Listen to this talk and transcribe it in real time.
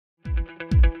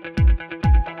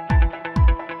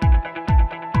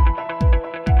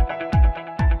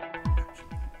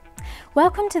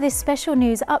Welcome to this special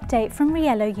news update from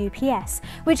Riello UPS,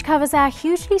 which covers our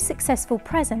hugely successful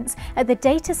presence at the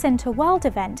Data Centre World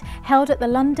event held at the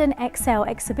London Excel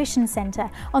Exhibition Centre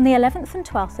on the 11th and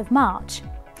 12th of March.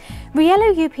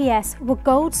 Riello UPS were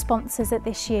gold sponsors at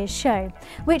this year's show,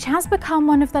 which has become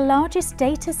one of the largest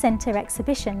data centre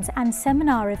exhibitions and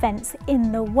seminar events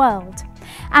in the world.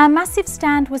 Our massive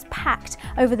stand was packed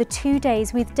over the 2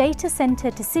 days with data centre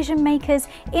decision makers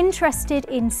interested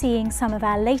in seeing some of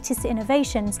our latest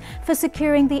innovations for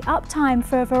securing the uptime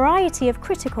for a variety of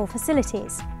critical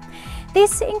facilities.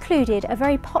 This included a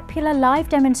very popular live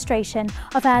demonstration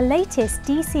of our latest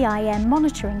DCIM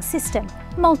monitoring system,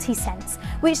 MultiSense,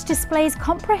 which displays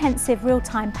comprehensive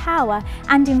real-time power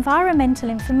and environmental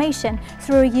information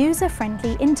through a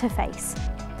user-friendly interface.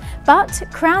 But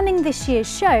crowning this year's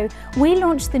show, we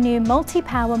launched the new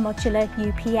Multi-Power Modular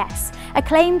UPS,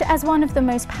 acclaimed as one of the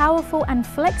most powerful and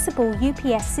flexible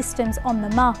UPS systems on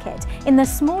the market in the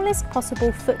smallest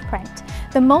possible footprint.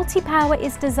 The Multi-Power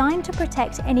is designed to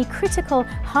protect any critical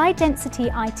high-density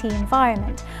IT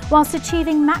environment whilst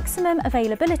achieving maximum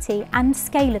availability and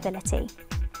scalability.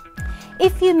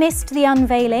 If you missed the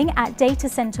unveiling at Data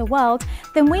Centre World,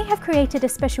 then we have created a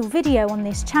special video on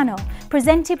this channel,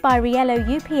 presented by Riello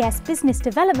UPS Business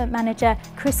Development Manager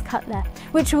Chris Cutler,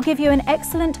 which will give you an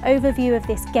excellent overview of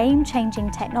this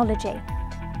game-changing technology.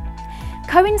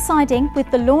 Coinciding with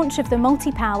the launch of the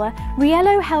Multi-Power,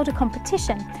 Riello held a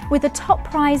competition, with the top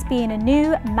prize being a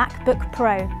new MacBook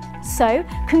Pro. So,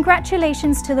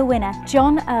 congratulations to the winner,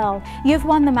 John Earl, you've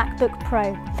won the MacBook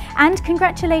Pro. And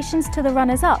congratulations to the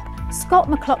runners-up, Scott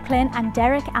McLaughlin and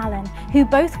Derek Allen, who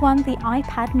both won the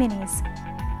iPad minis.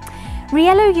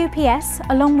 Riello UPS,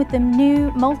 along with the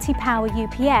new Multi-Power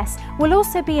UPS, will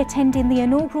also be attending the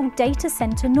inaugural Data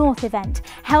Centre North event,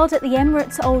 held at the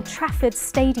Emirates Old Trafford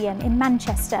Stadium in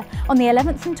Manchester on the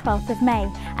 11th and 12th of May,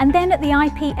 and then at the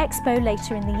IP Expo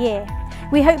later in the year.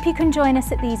 We hope you can join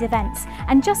us at these events,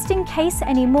 and just in case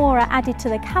any more are added to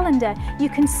the calendar, you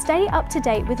can stay up to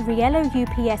date with Riello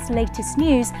UPS latest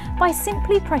news by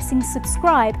simply pressing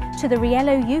subscribe to the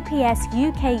Riello UPS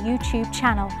UK YouTube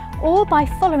channel, or by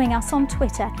following us on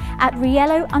Twitter at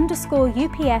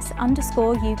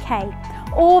Riello_UPS_UK,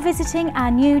 or visiting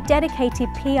our new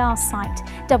dedicated PR site,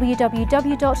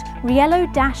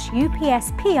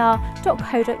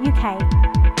 www.riello-upspr.co.uk.